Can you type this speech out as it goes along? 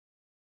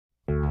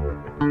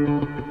Hey,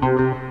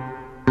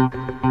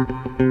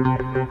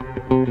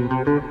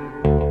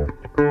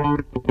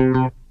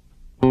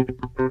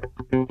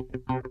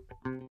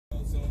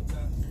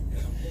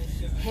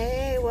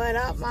 what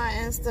up, my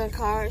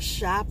Instacart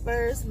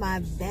shoppers, my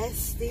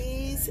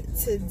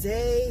besties?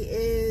 Today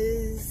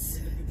is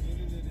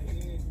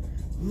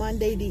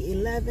Monday the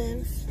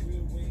 11th,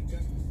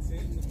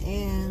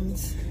 and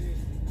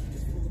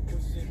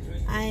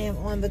I am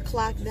on the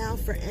clock now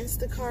for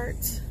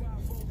Instacart.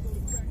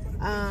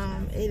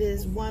 It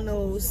is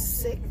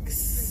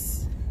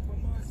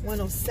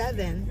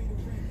 1:07,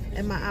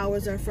 and my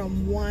hours are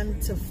from 1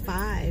 to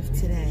 5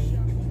 today.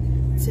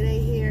 Today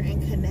here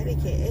in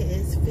Connecticut, it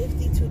is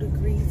 52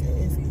 degrees. It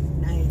is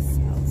nice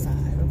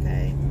outside,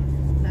 okay?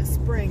 Now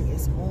spring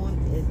is on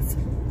its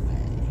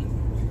way,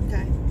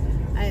 okay?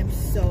 I am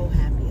so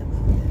happy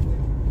about it.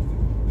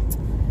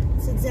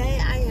 Today,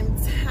 I am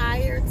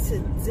tired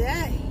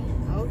today,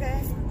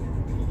 okay?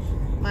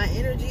 My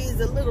energy is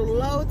a little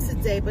low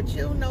today, but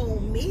you know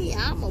me,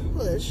 I'm a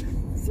push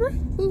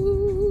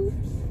through.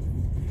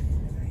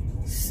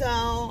 So,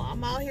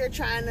 I'm out here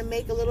trying to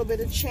make a little bit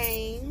of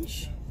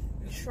change.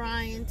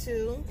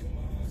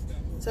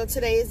 So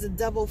today is a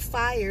double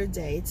fire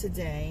day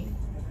today.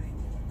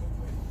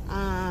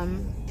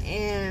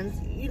 And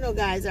you know,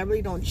 guys, I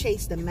really don't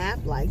chase the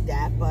map like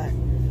that, but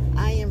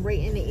I am right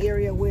in the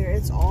area where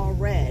it's all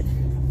red.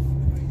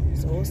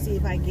 So we'll see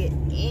if I get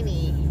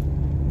any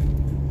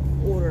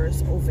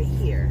orders over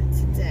here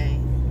today.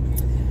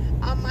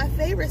 My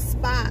favorite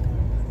spot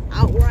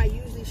out where I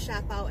usually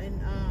shop out in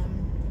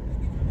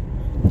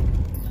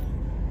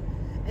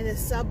the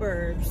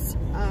suburbs,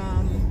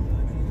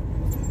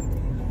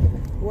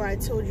 where I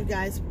told you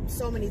guys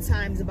so many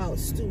times about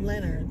Stu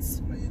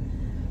Leonard's.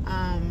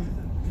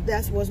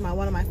 That was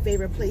one of my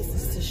favorite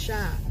places to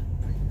shop.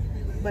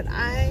 But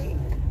I'm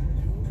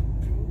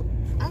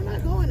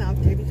not going out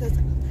there because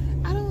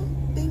I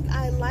don't think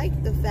I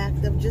like the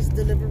fact of just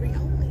delivery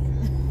only.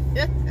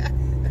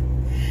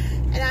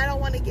 And I don't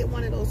want to get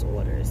one of those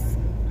orders.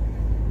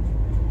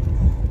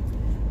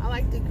 I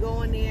like to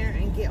go in there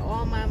and get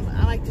I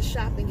like to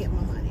shop and get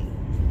my money.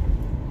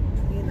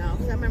 You know,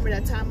 because I remember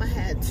that time I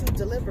had 2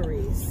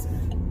 deliveries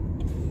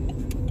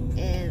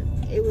and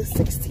it was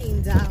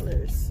 $16.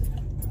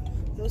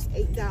 Those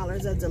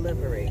 $8 a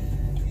delivery.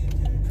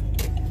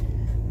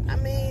 I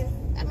mean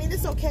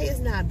it's okay, it's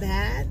not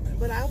bad,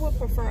 but I would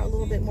prefer a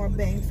little bit more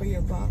bang for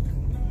your buck.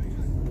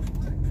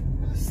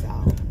 So,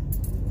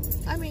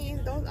 I mean,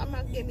 I'm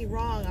not getting me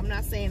wrong. I'm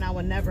not saying I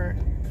would never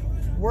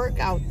work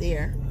out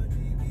there,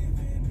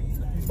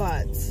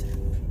 but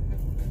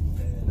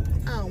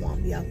I don't want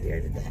to be out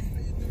there today.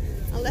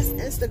 Unless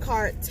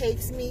Instacart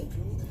takes me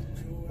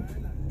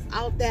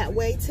out that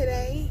way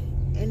today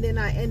and then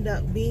I end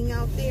up being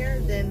out there,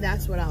 then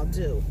that's what I'll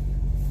do.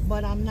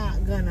 But I'm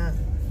not gonna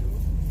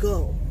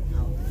go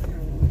out there.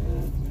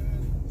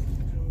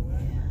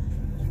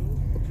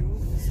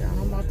 So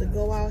I'm about to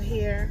go out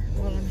here.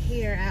 While I'm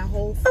here at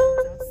Whole Foods,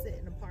 I'll sit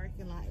in the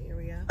parking lot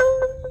area.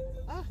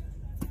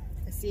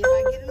 And see if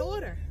I get an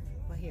order.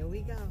 But here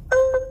we go.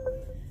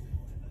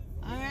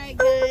 Alright,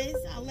 guys,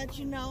 I'll let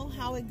you know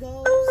how it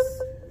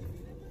goes.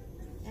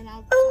 And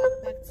I'll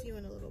talk back to you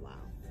in a little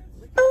while.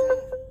 Look at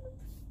that.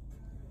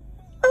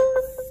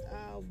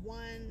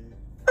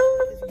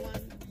 It's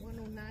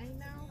 109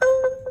 now.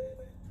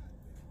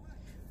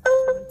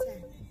 It's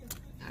 110.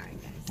 Alright,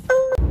 guys.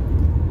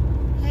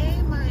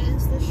 Hey, my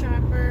Insta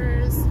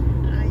shoppers.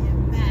 I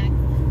am back.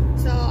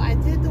 So I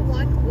did the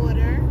one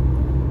order.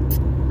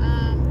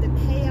 The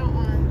payout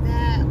on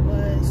that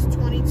was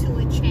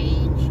 $22 and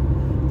change.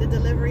 The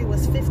delivery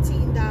was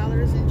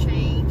 $15 and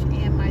change,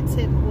 and my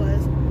tip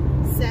was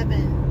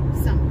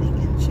 $7 something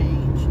and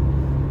change.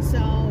 So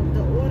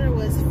the order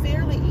was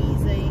fairly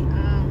easy.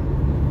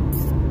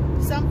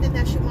 Something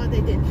that she wanted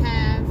they didn't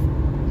have,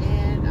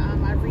 and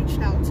I reached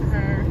out to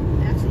her.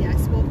 Actually, I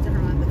spoke to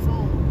her on the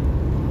phone,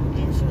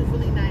 and she was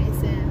really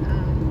nice, and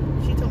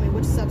she told me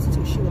which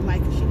substitute she would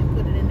like because she didn't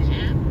put it in the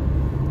app.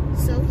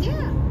 So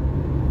yeah,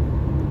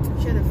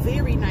 she had a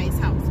very nice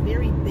house,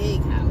 very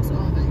big house.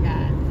 Oh my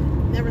God,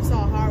 never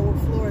saw hardwood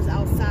floors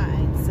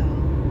outside, so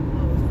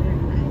it was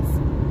very nice.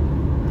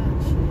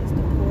 She has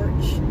the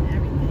porch and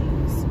everything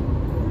was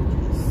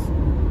gorgeous,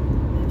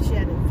 and she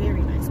had a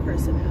very nice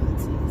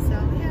personality. So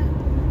yeah,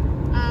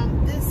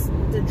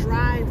 the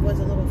drive was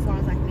a little far,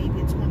 like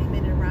maybe a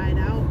 20-minute ride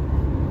out,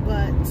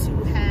 but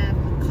to have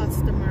a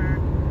customer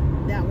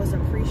that was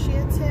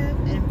appreciative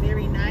and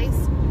very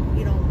nice,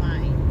 you don't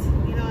mind.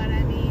 You know what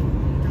I mean?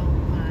 You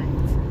don't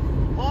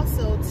mind.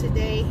 Also,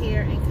 today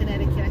here in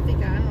Connecticut, I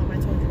don't know if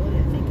I told you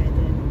earlier, I think I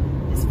did,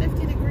 it's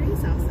 50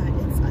 degrees outside.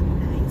 It's a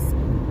nice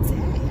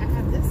day. I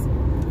have this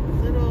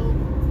little,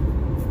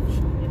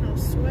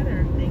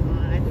 sweater thing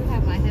on. I do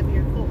have my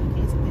heavier coat in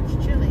case it gets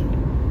chilly.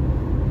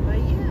 But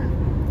yeah,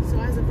 so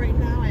as of right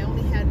now, I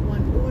only had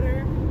one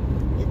order.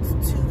 It's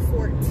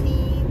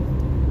 2:14.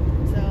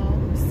 So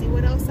see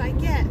what else I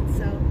get.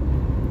 So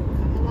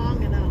come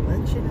along and I'll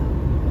let you know.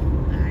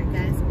 Alright,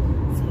 guys.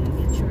 See you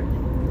again shortly.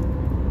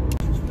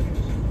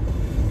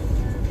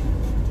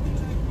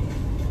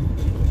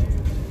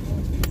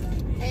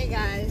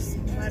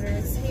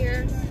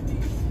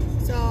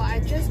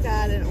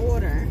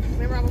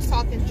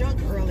 talking junk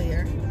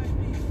earlier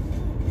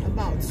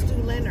about Stu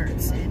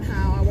Leonard's and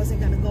how I wasn't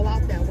going to go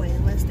out that way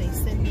unless they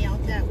send me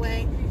out that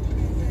way.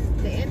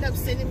 They end up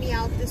sending me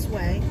out this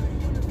way,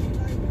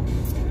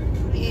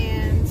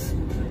 and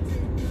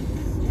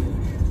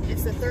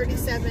it's a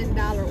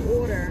 $37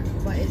 order,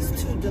 but it's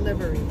 2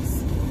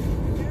 deliveries.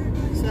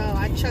 So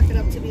I chuck it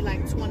up to be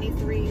like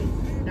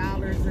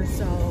 $23 or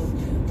so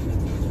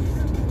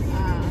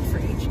for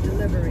each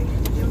delivery.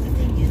 The only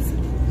thing is,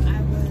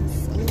 I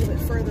was a little bit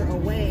further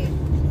away,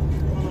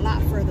 well, a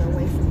lot further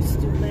away from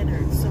Stu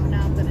Leonard's. So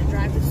now I'm going to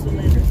drive to Stu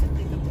Leonard's and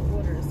pick up the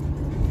orders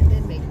and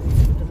then make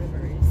the 2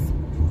 deliveries.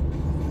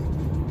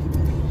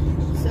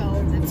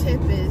 So the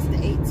tip is the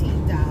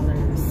 $18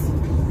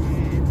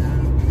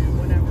 and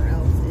whatever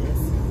else is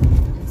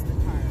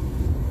Instacart.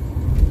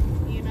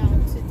 You know,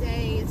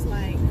 today is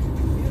like a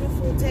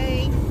beautiful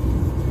day.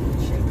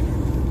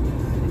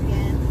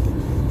 Again,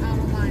 I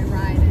don't mind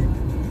riding.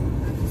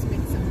 I just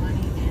make some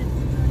money, and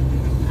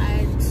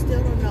I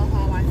still don't know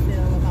how I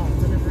feel about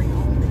delivery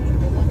only.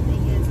 But one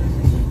thing is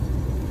just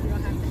you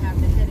don't have to have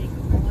the headache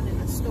of going in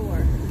the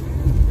store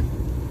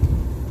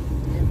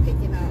and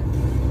picking up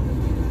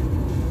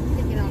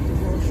the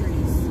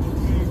groceries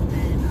and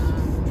then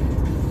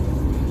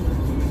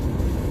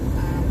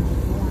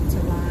going to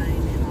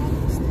line and all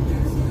those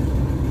things.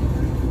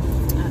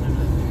 I don't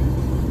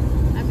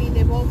know. I mean,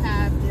 they both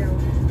have their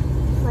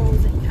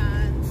pros and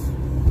cons.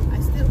 I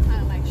still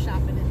kind of like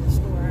shopping in the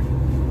store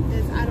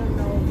because I don't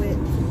know what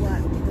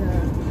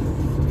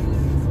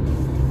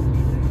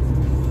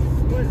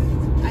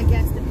I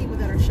guess the people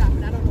that are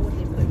shopping, I don't know what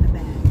they put in the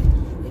bag,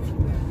 if you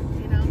will,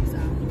 you know. So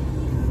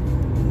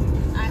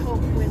I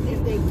hope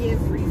if they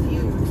give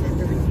reviews and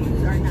the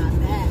reviews are not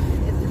bad,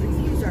 if the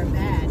reviews are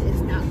bad,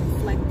 it's not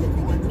reflected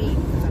on me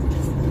because I'm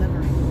just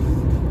delivering.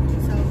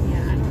 So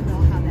yeah, I don't know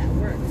how that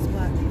works,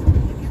 but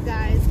if you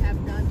guys have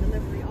done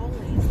delivery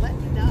only, let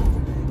me know.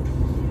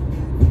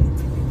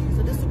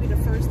 So this will be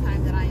the first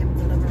time that I am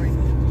delivering.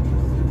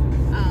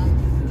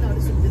 No,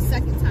 this will be the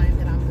second time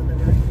that I'm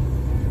delivering.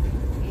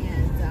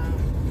 And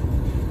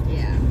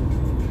yeah.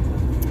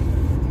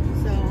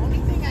 So only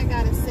thing I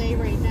gotta say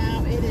right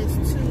now, it is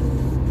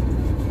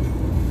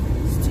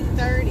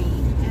 2:30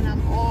 and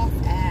I'm off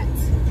at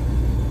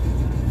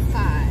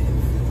 5.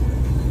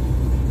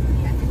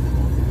 Yeah, I think I'm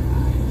off at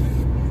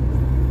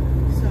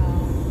 5. So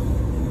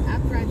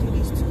after I do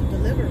these 2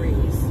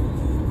 deliveries,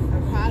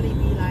 it'll probably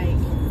be like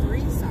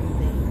 3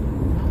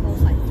 something,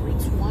 almost like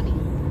 320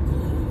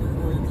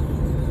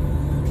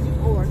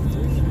 or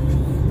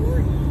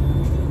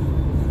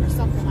 340 or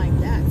something like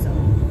that. So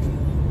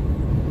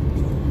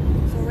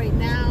right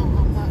now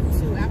I'm up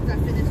to, after I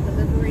finish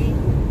delivery,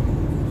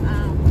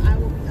 I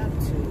will be up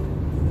to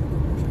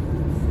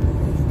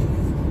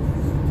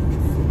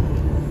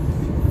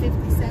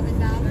 $57,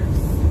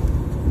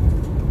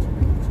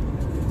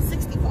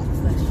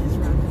 $60, let's just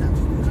round it up.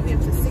 I'll be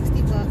up to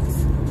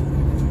 $60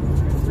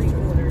 for 3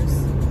 orders,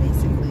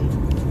 basically.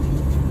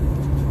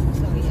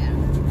 So yeah.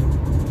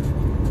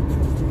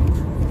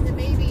 And then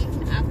maybe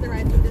after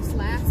I do this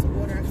last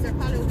order, because I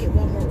probably will get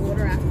one more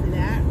order after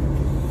that.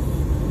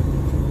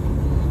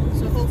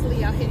 So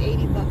hopefully I'll hit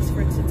 $80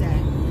 for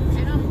today.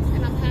 And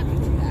I'm happy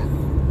with that.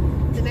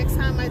 The next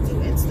time I do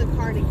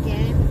Instacart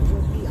again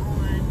will be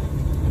on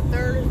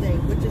Thursday,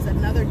 which is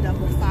another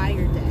double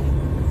fire day.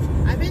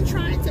 I've been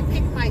trying to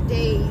pick my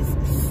days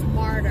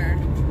smarter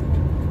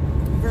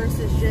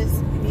versus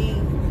just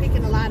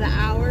picking a lot of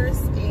hours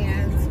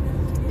and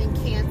then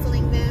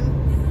canceling them,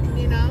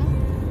 you know.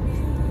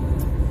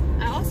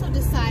 I also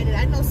decided,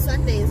 I know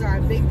Sundays are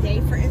a big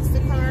day for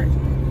Instacart,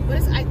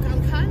 but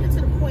I'm kind of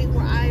to the point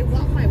where I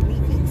want my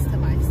weekends to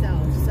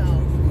myself. So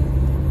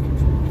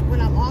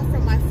when I'm off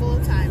from my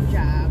full-time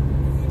job,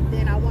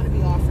 then I want to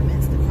be off from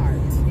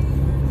Instacart.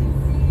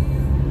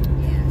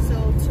 Yeah,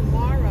 so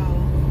tomorrow's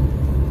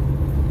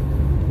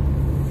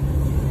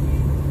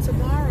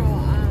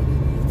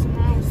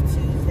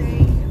Tuesday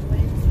and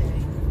Wednesday.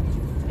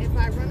 If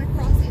I run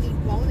across any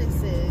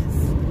bonuses,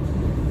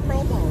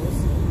 promos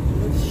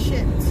with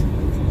shipped,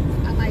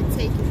 I might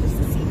take it just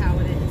to see how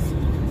it is.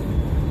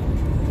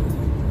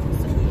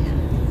 So yeah.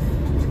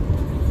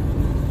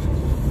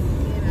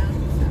 You know,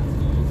 so.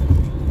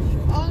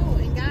 Oh,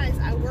 and guys,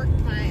 I worked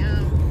my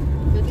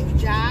the new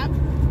job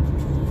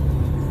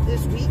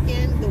this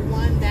weekend, the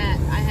one that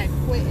I had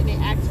quit and they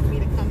asked for me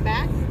to come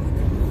back.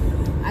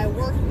 I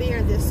worked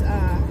there this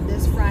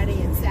Friday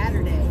and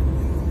Saturday,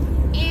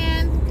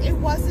 and it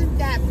wasn't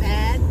that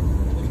bad.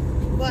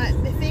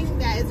 But the thing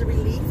that is a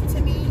relief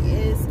to me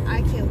is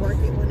I can work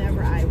it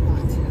whenever I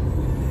want to.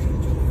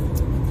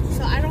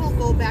 So I don't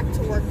go back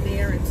to work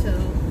there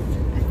until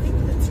I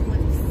think the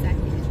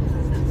 22nd, if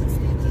I'm not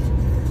mistaken,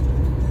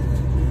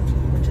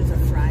 which is a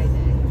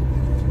Friday.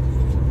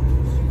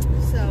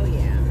 So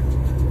yeah,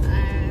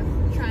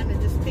 I'm trying to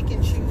just pick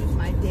and choose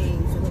my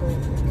days a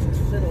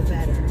little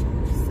better.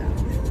 So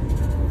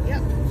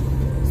yep.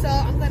 So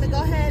I'm gonna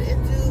go ahead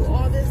and do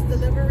all this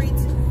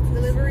deliveries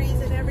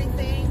and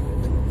everything,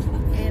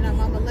 and I'm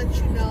gonna let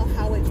you know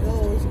how it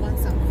goes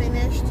once I'm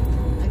finished.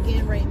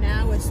 Again, right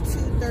now it's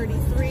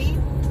 2:33.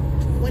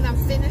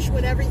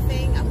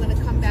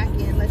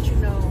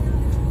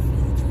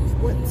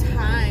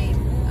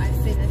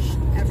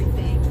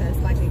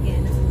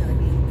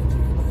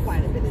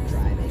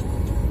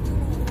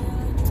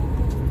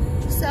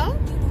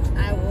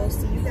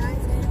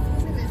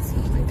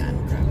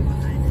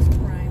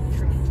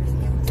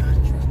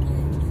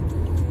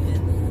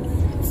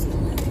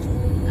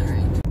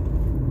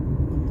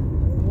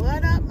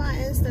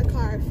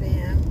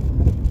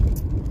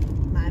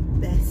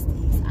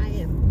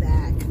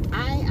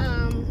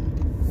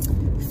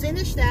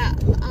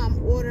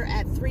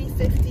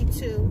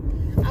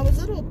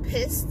 little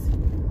pissed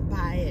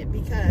by it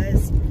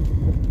because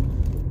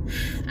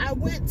I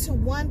went to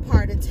one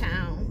part of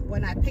town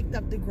when I picked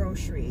up the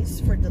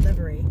groceries for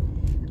delivery.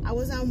 I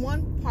was on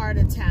one part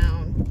of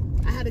town.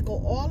 I had to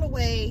go all the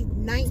way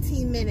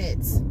 19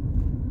 minutes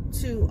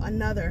to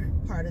another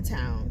part of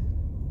town,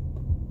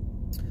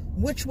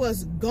 which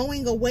was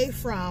going away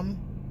from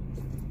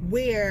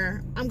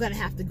where I'm gonna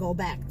have to go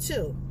back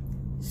to.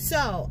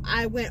 So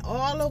I went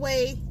all the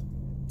way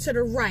to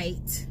the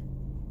right,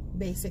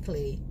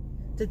 basically,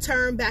 to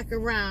turn back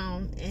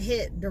around and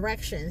hit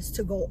directions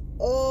to go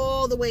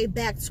all the way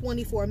back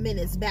 24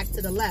 minutes back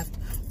to the left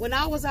when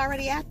I was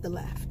already at the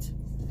left.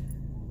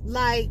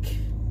 Like,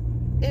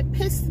 it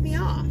pissed me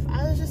off.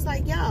 I was just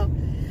like, yo,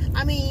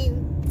 I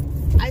mean,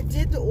 I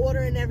did the order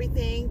and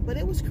everything, but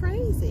it was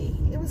crazy.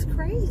 It was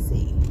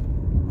crazy.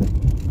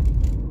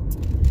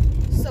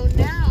 So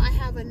now I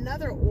have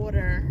another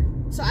order.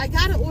 So I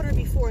got an order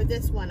before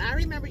this one. I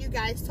remember you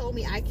guys told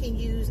me I can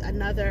use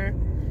another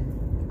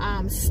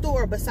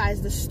store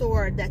besides the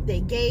store that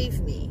they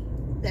gave me,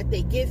 that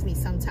they give me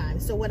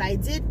sometimes. So what I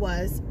did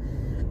was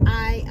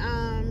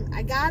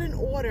I got an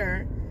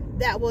order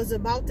that was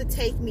about to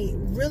take me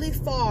really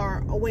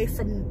far away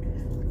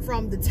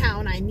from the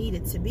town I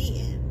needed to be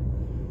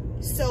in.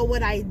 So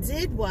what I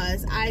did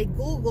was I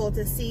Googled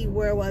to see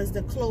where was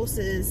the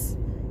closest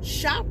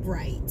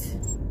ShopRite.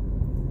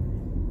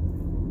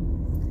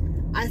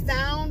 I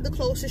found the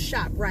closest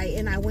ShopRite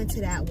and I went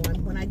to that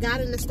one. When I got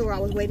in the store, I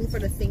was waiting for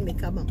the thing to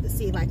come up to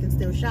see if I can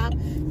still shop.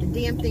 The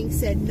damn thing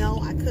said no,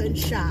 I couldn't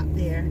shop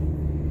there.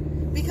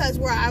 Because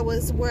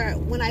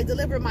when I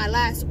delivered my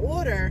last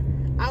order,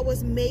 I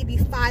was maybe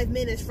 5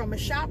 minutes from a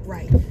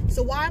ShopRite.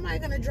 So why am I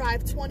going to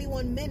drive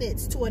 21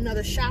 minutes to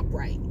another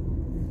ShopRite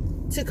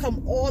to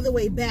come all the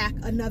way back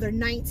another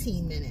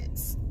 19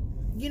 minutes?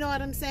 You know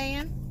what I'm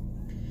saying?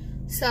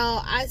 So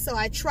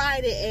I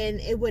tried it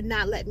and it would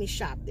not let me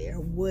shop there.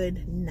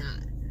 Would not.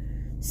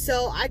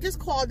 So I just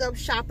called up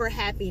Shopper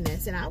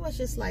Happiness and I was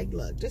just like,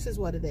 look, this is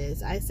what it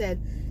is. I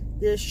said,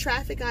 there's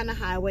traffic on the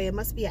highway. It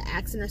must be an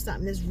accident or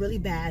something. It's really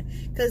bad.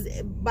 Because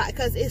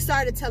it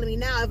started telling me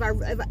now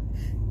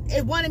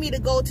it wanted me to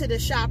go to the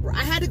shop.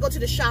 I had to go to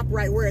the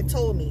ShopRite where it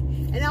told me.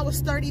 And that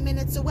was 30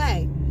 minutes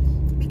away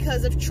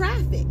because of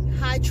traffic,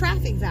 high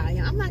traffic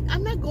value.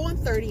 I'm not going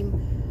 30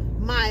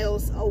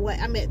 miles away.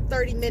 I'm at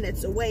 30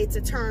 minutes away to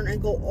turn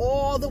and go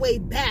all the way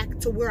back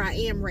to where I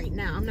am right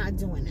now. I'm not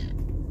doing that.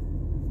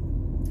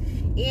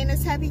 And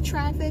it's heavy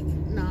traffic.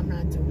 No, I'm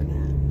not doing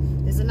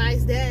that. It's a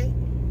nice day.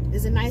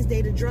 It's a nice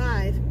day to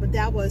drive, but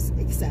that was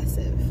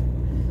excessive.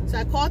 So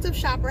I called up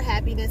Shopper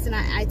Happiness and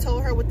I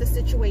told her what the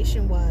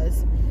situation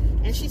was.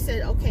 And she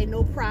said, okay,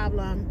 no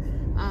problem.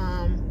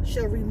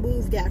 She'll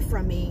remove that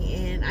from me.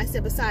 And I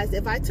said, besides,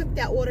 if I took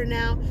that order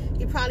now,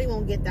 you probably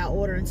won't get that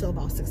order until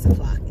about 6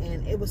 o'clock.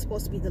 And it was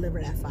supposed to be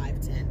delivered at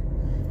 5:10.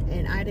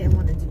 And I didn't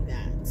want to do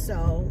that.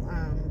 So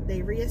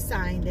they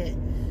reassigned it.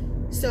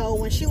 So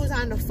when she was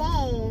on the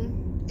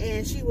phone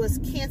and she was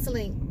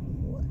canceling,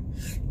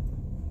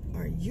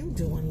 what are you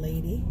doing,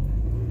 lady?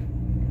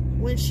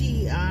 When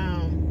she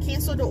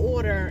canceled the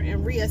order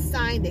and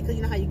reassigned it, because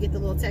you know how you get the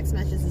little text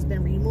message, it's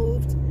been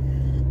removed.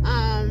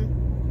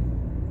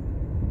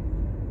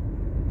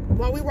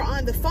 While we were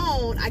on the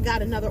phone, I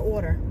got another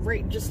order,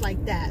 right, just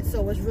like that.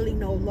 So it was really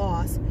no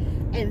loss.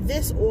 And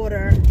this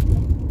order,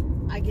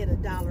 I get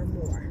 $1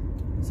 more.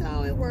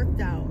 So it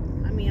worked out.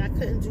 I mean, I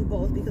couldn't do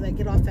both because I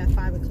get off at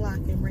 5 o'clock,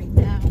 and right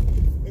now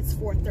it's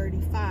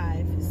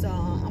 4:35. So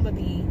I'm gonna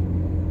be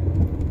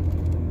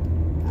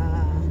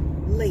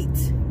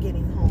late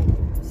getting home.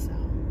 So,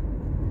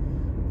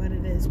 but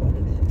it is what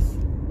it is.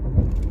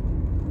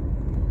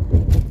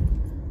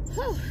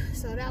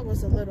 So that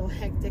was a little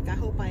hectic. I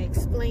hope I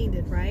explained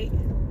it right.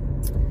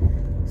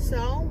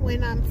 So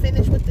when I'm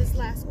finished with this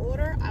last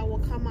order, I will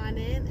come on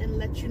in and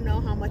let you know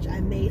how much I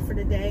made for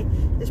the day.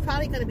 It's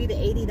probably going to be the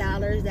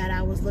 $80 that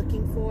I was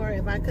looking for.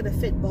 If I could have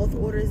fit both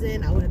orders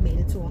in, I would have made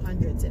it to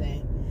 100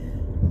 today.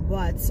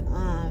 But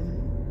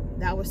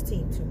that was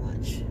too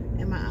much.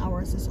 And my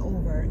hours is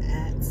over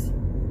at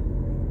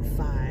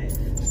 5.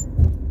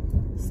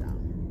 So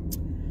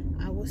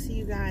I will see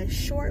you guys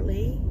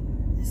shortly,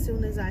 as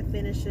soon as I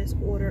finish this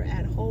order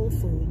at Whole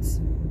Foods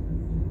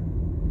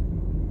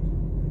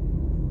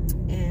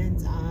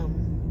and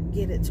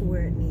get it to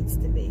where it needs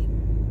to be.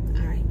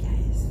 All right,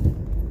 guys.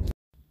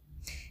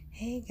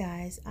 Hey,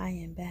 guys, I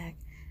am back.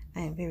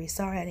 I am very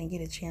sorry I didn't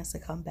get a chance to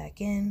come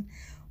back in,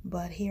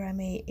 but here I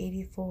made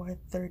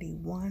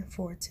 $84.31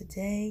 for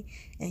today,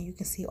 and you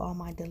can see all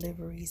my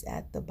deliveries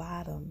at the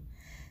bottom.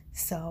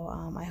 So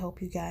I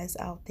hope you guys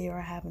out there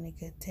are having a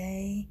good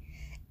day.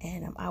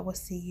 And I will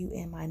see you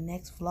in my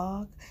next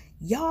vlog.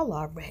 Y'all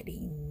already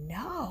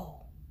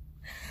know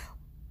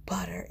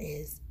butter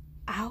is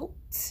out.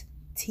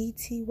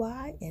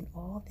 TTY and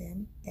all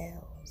them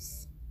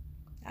L's.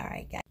 All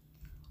right, guys.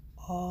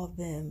 All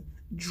them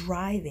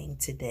driving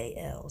today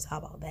L's. How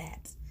about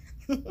that?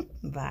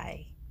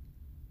 Bye.